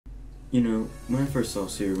You know, when I first saw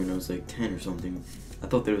Siri when I was like 10 or something, I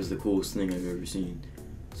thought that was the coolest thing I've ever seen.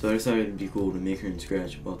 So I decided it'd be cool to make her in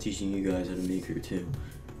Scratch while teaching you guys how to make her too.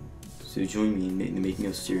 So join me in the making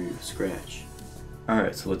of Siri with Scratch.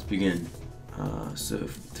 Alright, so let's begin. So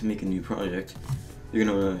to make a new project, you're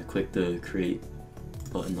going to want to click the Create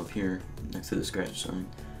button up here next to the Scratch sign.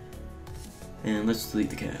 And let's delete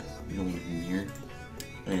the cat. We don't want it in here.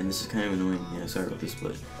 And this is kind of annoying. Yeah, sorry about this,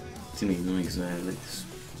 but it's gonna be annoying because I had like this.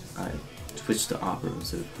 I switched to Opera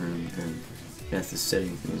instead of Chrome, and that's the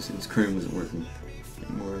setting thing. Since Chrome wasn't working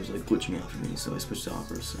anymore, it was like glitching out for me, so I switched to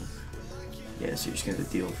Opera. So yeah, so you're just gonna have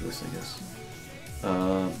to deal with this, I guess.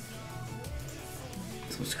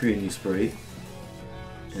 So let's create a new sprite,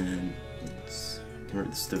 and let's convert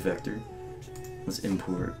this to vector. Let's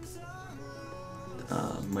import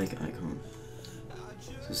mic icon.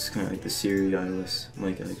 So this is kind of like the Siri iOS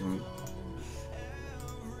mic icon.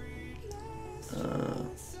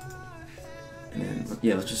 And then,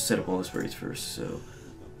 yeah, let's just set up all the sprites first. So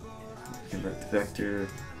convert the vector.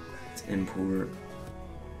 Let's import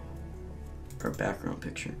our background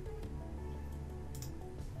picture.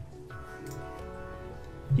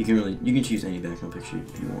 You can choose any background picture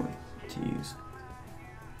you want to use.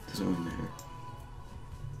 Doesn't really matter.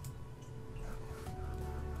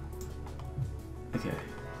 Okay,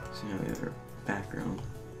 so now we have our background.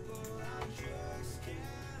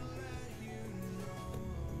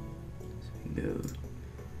 So we can go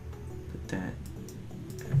put that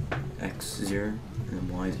X0 and then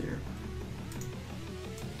Y0.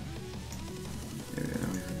 There we go, now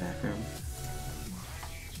we have the background.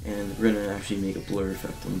 And we're going to actually make a blur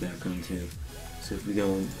effect on the background too. So if we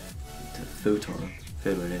go into photo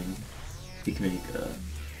editing, we can make a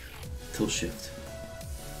tilt shift.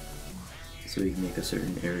 So we can make a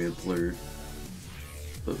certain area blurred,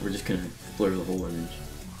 but we're just gonna blur the whole image.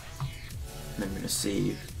 And I'm gonna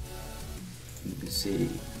save. You can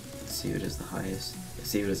save it as the highest.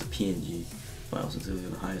 Save it as a PNG file since it was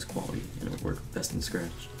the highest quality and it'll work best in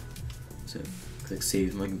Scratch. So click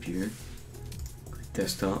Save my computer. Click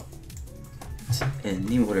Desktop, and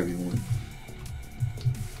name it whatever you want.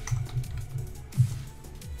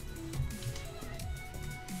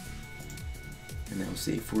 And that will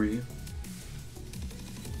save for you.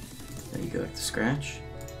 Now you go back to Scratch,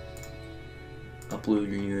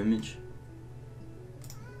 upload your new image,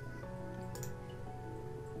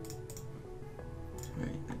 right,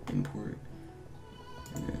 import,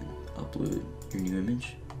 and then upload your new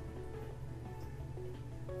image.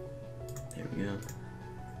 There we go.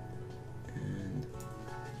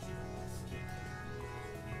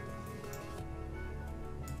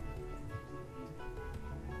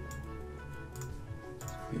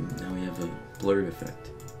 And now we have a blurred effect.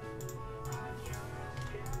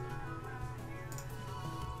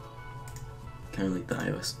 Kind of like the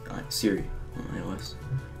iOS, Siri on iOS.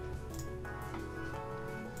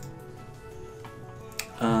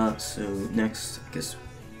 So next, I guess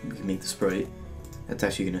we can make the sprite. That's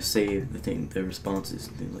actually going to save the responses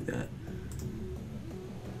and things like that.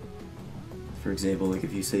 For example, like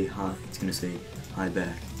if you say hi, it's going to say hi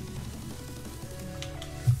back.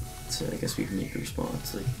 So I guess we can make the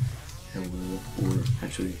response like hello, or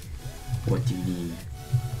actually, what do you need?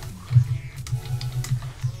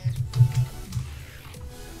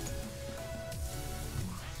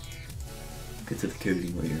 Get to the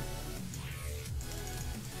coding later.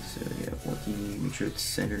 So yeah, what do you need? Make sure it's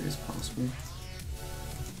centered as possible.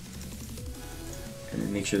 And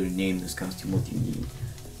then make sure to name this costume what do you need,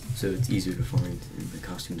 so it's easier to find in the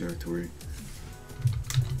costume directory.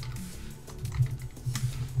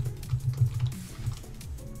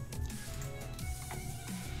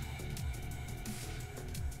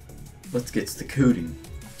 Let's get to the coding.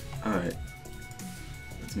 Alright,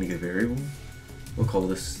 let's make a variable. We'll call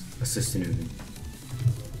this assistant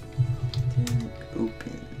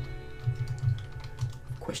open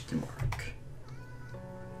question mark.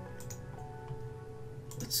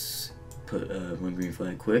 Let's put one green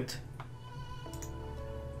flag clicked.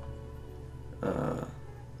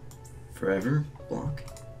 Forever block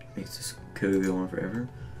makes this code go on forever,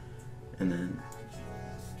 and then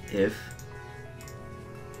if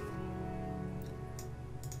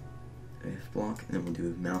block, and then we'll do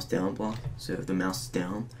a mouse down block. So if the mouse is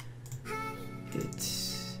down,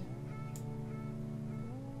 it's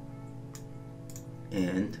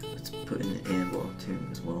and let's put in an and block too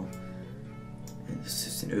as well. And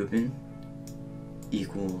assistant open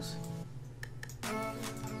equals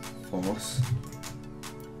false.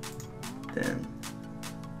 Then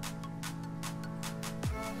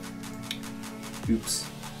oops.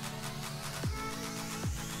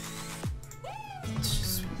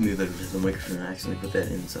 move that over to the microphone. I accidentally put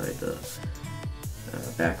that inside the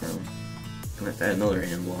background. I'm gonna have to add another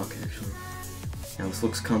and block actually. Now this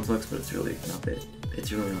looks complex, but it's really not that.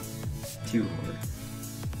 It's really not too hard.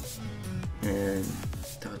 And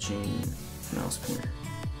touching mouse pointer.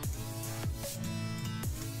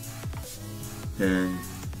 Then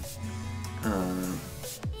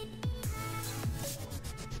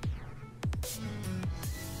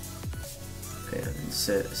okay, and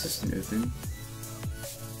set assistant open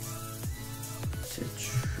to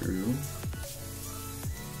true.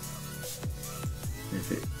 And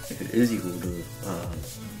if it is equal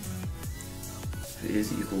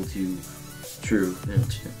to true, then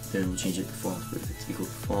it'll change it to false. But if it's equal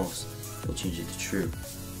to false, it'll change it to true.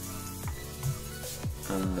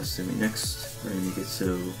 So next we're gonna make it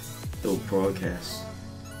so it'll broadcast.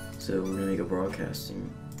 So we're gonna make a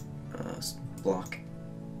broadcasting block.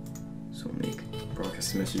 So we'll make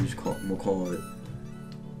broadcasting message. We'll call it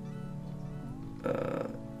I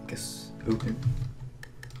guess open.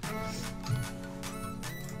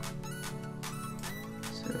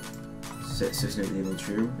 So set system enable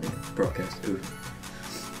true and broadcast open.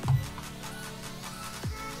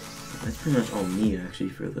 That's pretty much all we need actually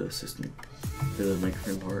for the system, for the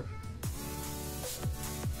microphone part.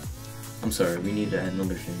 I'm sorry, we need to add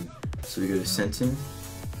another thing. So we go to sensing,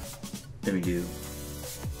 then we do,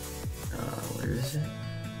 where is it?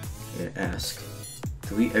 Yeah, ask.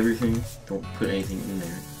 Delete everything, don't put anything in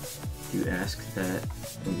there. Do ask that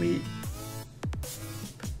and wait.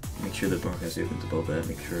 Make sure the broadcast opens above that,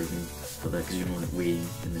 make sure everything above that because you don't want it waiting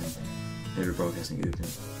and then never broadcasting open.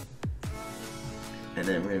 And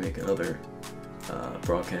then we're gonna make another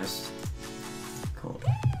broadcast called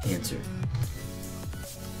answer.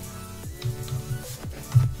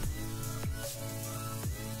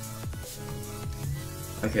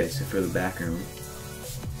 Okay, so for the background,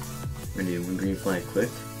 we're gonna do when green flag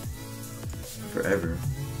clicked, forever,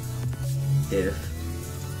 if,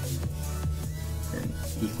 and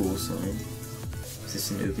equal sign,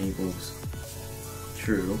 assistant open equals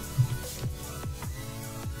true,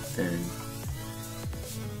 then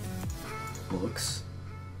looks,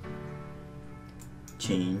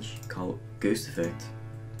 change, call ghost effect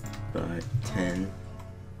by 10.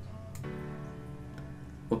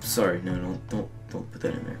 Whoops, sorry, no, don't put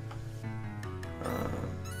that in there.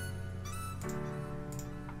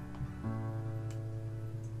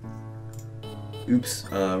 Oops,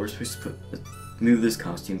 we're supposed to move this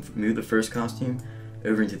costume, move the first costume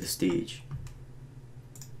over into the stage,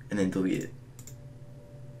 and then delete it.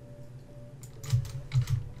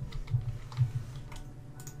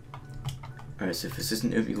 Alright, so if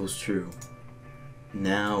assistant open equals true,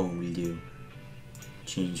 now we do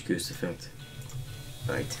change ghost effect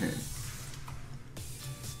by 10.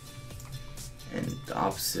 And the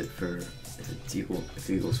opposite for if it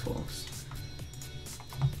equals false.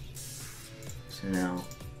 So now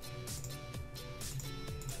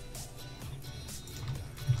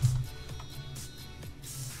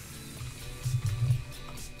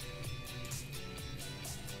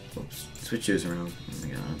oops, switch those around. Oh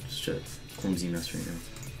my god, I'm just a clumsy mess right now.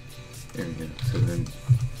 There we go. So then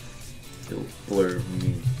it'll blur when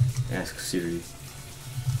you ask Siri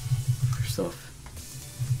for stuff.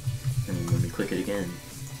 And then when we click it again,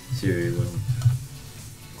 Siri will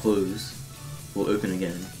close, will open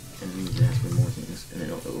again, and we need to ask for more things, and then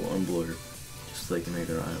it will unblur, just like in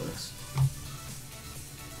regular iOS.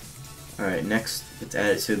 Alright, next, let's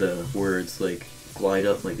add it to the words like glide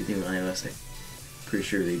up like they do in iOS. I'm pretty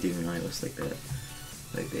sure they do in iOS like that.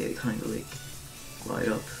 Like they kind of like glide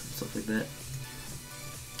up and stuff like that.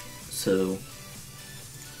 So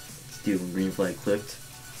let's do when green flag clicked,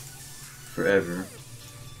 forever.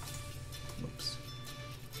 Whoops.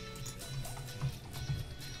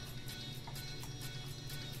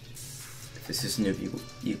 If assistant of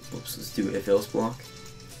whoops, let's do if else block,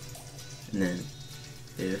 and then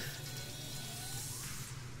if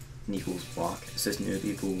equals block, assistant of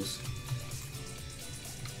equals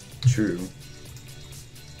true,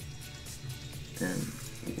 then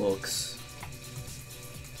looks,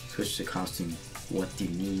 switch to costume, what do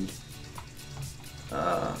you need,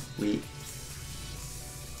 wait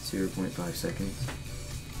 0.5 seconds,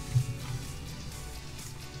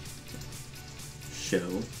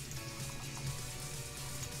 show,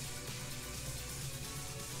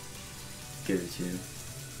 go to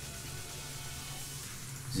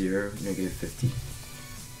 0, -50,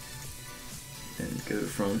 then go to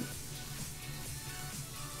front,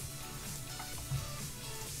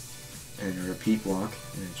 and a repeat block,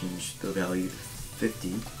 and change the value to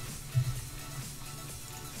 50,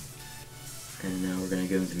 and now we're going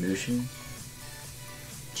to go into motion,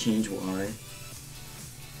 change Y,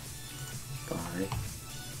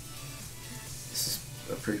 This is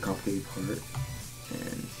a pretty complicated part,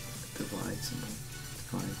 and divide symbol,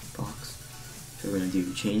 divide box. So we're going to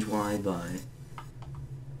do change y by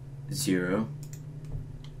 0,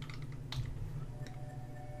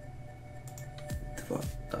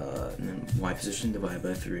 and then y position divided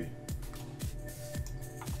by 3.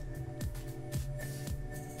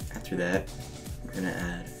 After that, we're going to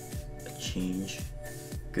add a change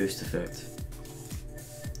ghost effect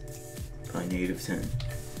by -10.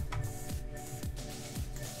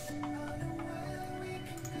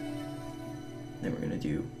 Then we're going to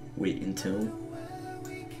do wait until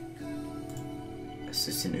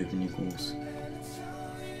assistant open equals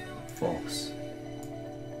false.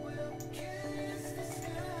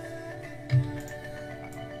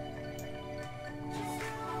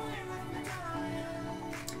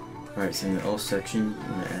 Alright, so in the else section, I'm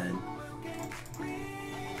going to add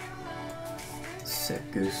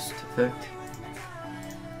set ghost effect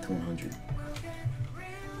to 100.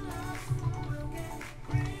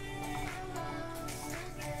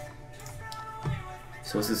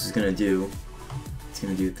 So what this is going to do, it's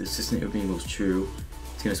going to do if the assistant open equals true,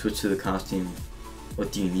 it's going to switch to the costume,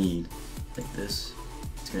 what do you need, like this.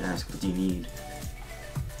 It's going to ask what do you need,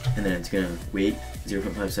 and then it's going to wait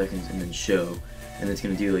 0.5 seconds and then show, and then it's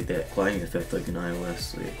going to do like that gliding effect like in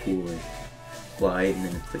iOS, like a cool like glide, and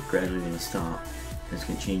then it's like gradually going to stop, and it's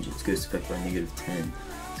going to change its ghost effect by -10,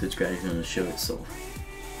 so it's gradually going to show itself.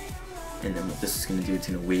 And then what this is going to do, it's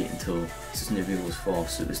going to wait until assistant open equals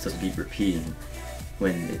false, so this doesn't keep repeating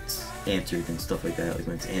when it's answered and stuff like that, like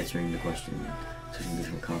when it's answering the question and switching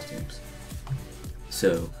different costumes.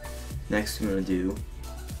 So next I'm going to do,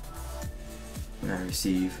 when I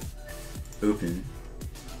receive open,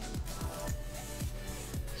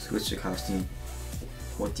 switch to costume,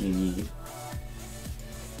 what do you need,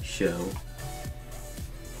 show,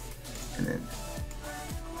 and then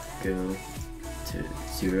go to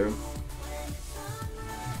 0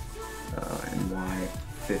 and y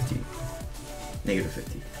 50.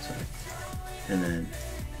 -50, sorry. And then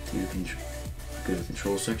go to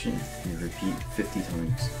control section and repeat 50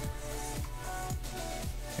 times.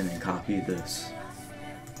 And then copy this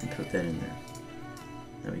and put that in there.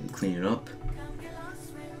 Now we can clean it up.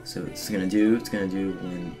 So it's gonna do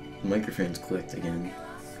when the microphone's clicked again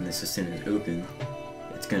and the assistant is open,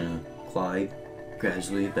 it's gonna glide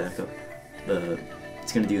gradually back up.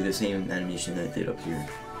 It's gonna do the same animation that it did up here.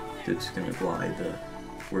 So it's gonna glide the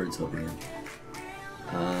words up again.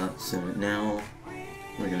 So now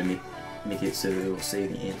we're gonna make it so it will say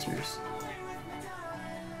the answers,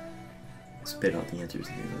 spit out the answers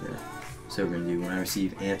and things like that. So we're gonna do when I receive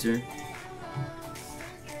answer,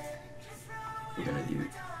 we're gonna do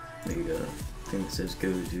make a thing that says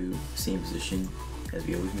go to same position as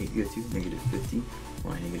we always make it go to, -50,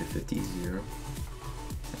 y -50 0,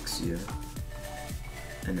 x 0,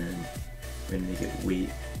 and then we're gonna make it wait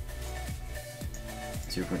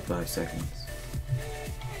 0.5 seconds.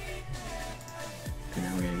 And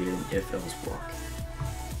now we're going to get an if-else block.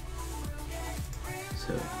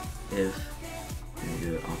 So if, you're going to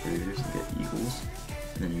go to operators and get equals,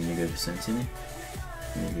 and then you're going to go to sentiment,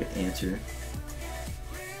 and you're going to get answer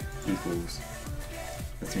equals,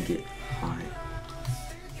 let's make it high,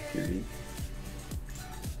 period.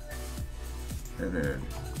 And then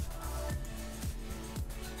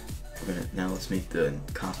we're going to, now let's make the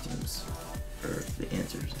costumes for the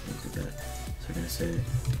answers and things like that. So we're going to say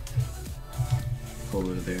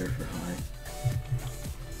polar bear for high.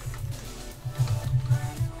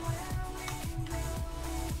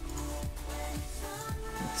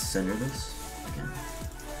 Let's center this again.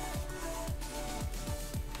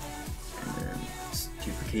 And then let's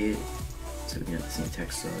duplicate it so we can have the same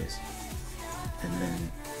text size. And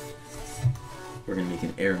then we're going to make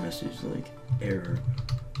an error message like error.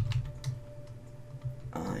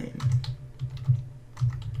 I'm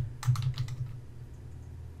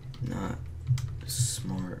not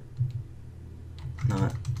smart,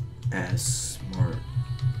 not as smart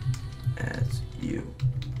as you.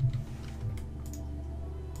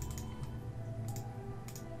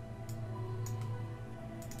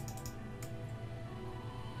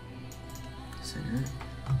 Center,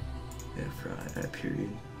 add a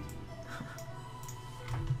period.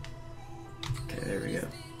 Okay, there we go.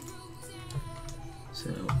 So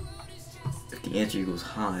if the answer equals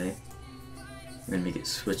high, we're gonna make it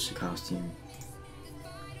switch to costume.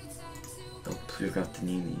 Oh, we forgot to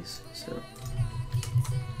name these. So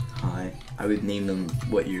high. I would name them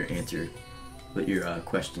what your answer, what your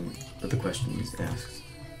question, what the question is asked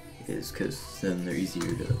is, because then they're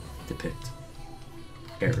easier to depict.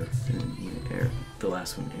 Error, and then error. The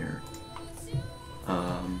last one, error.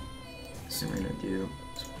 So what I'm gonna do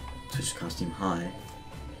is switch costume high,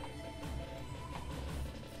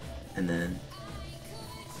 and then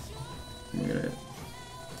I'm gonna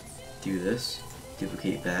do this,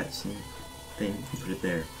 duplicate that same thing, and put it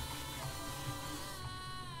there.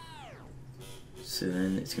 So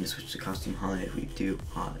then it's gonna switch to costume high if we do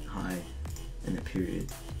high, and the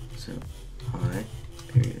period. So high,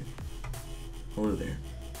 period. Hello there.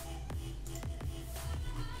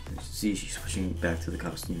 See, she's switching back to the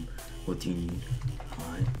costume. What do you need?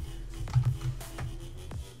 High.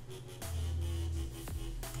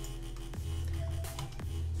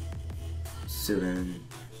 So then,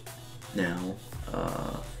 now,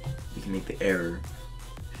 we can make the error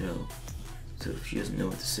show. So if she doesn't know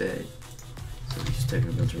what to say, so we just type in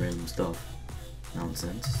a bunch of random stuff,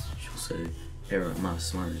 nonsense, she'll say, error, I'm not as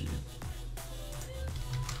smart as you.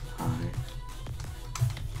 Hi.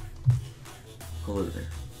 Hello there.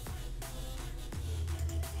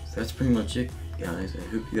 So that's pretty much it, guys. I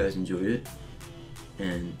hope you guys enjoyed it.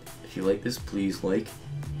 And if you like this, please like.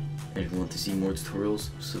 And if you want to see more tutorials,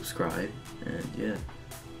 subscribe. And yeah.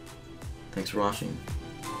 Thanks for watching.